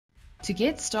To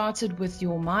get started with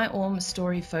your My Orms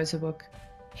Story photobook,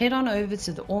 head on over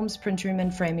to the Orms Print Room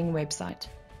and Framing website.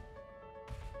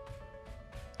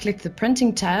 Click the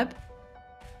Printing tab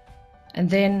and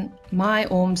then My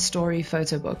Orms Story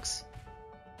Photobooks.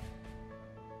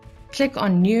 Click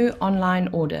on New Online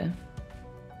Order.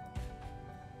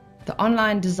 The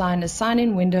Online Designer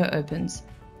sign-in window opens.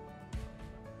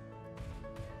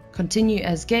 Continue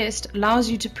as guest allows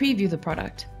you to preview the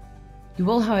product. You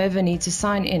will, however, need to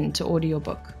sign in to order your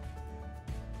book.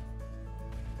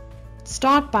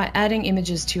 Start by adding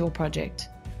images to your project.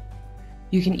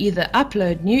 You can either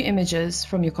upload new images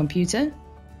from your computer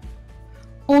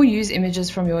or use images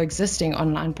from your existing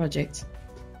online project.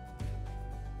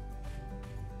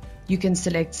 You can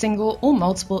select single or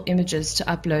multiple images to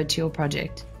upload to your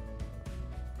project.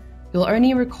 You'll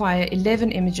only require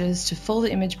 11 images to fill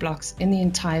the image blocks in the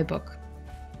entire book.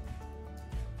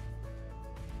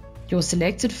 Your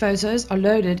selected photos are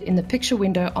loaded in the picture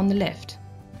window on the left.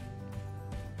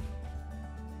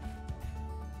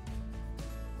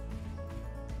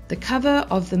 The cover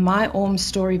of the My Orms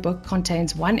Storybook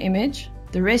contains one image.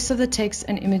 The rest of the text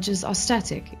and images are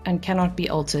static and cannot be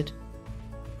altered.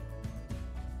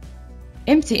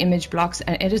 Empty image blocks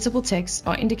and editable text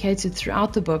are indicated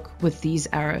throughout the book with these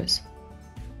arrows.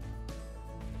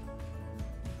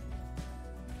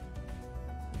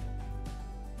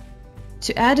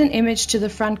 To add an image to the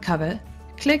front cover,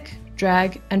 click,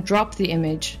 drag, and drop the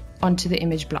image onto the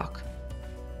image block.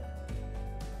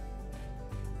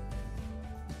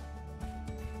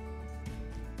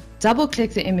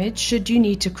 Double-click the image should you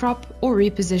need to crop or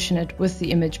reposition it with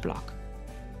the image block.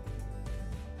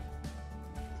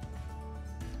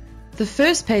 The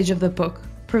first page of the book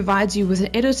provides you with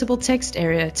an editable text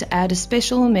area to add a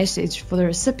special message for the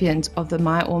recipient of the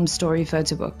My Orms Story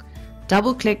photobook.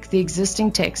 Double-click the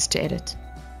existing text to edit.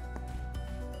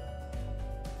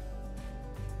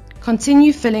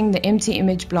 Continue filling the empty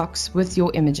image blocks with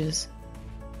your images.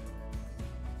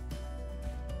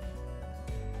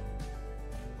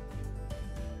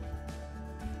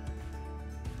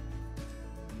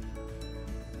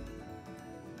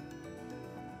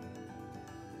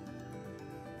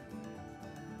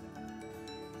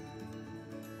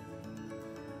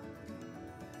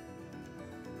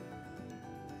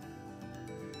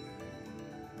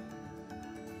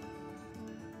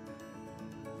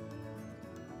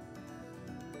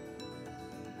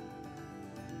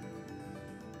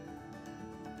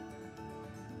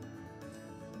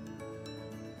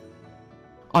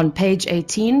 On page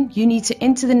 18, you need to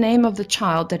enter the name of the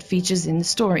child that features in the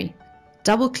story.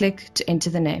 Double-click to enter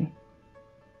the name.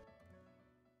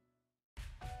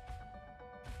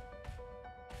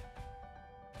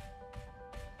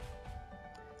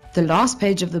 The last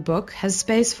page of the book has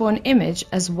space for an image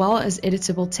as well as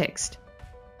editable text.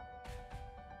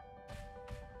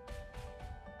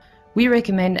 We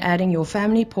recommend adding your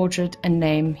family portrait and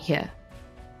name here.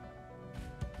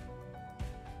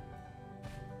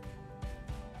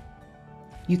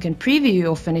 You can preview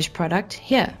your finished product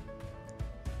here.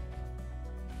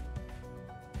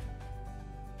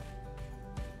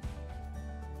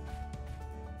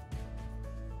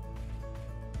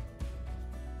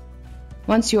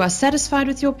 Once you are satisfied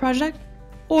with your project,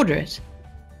 order it.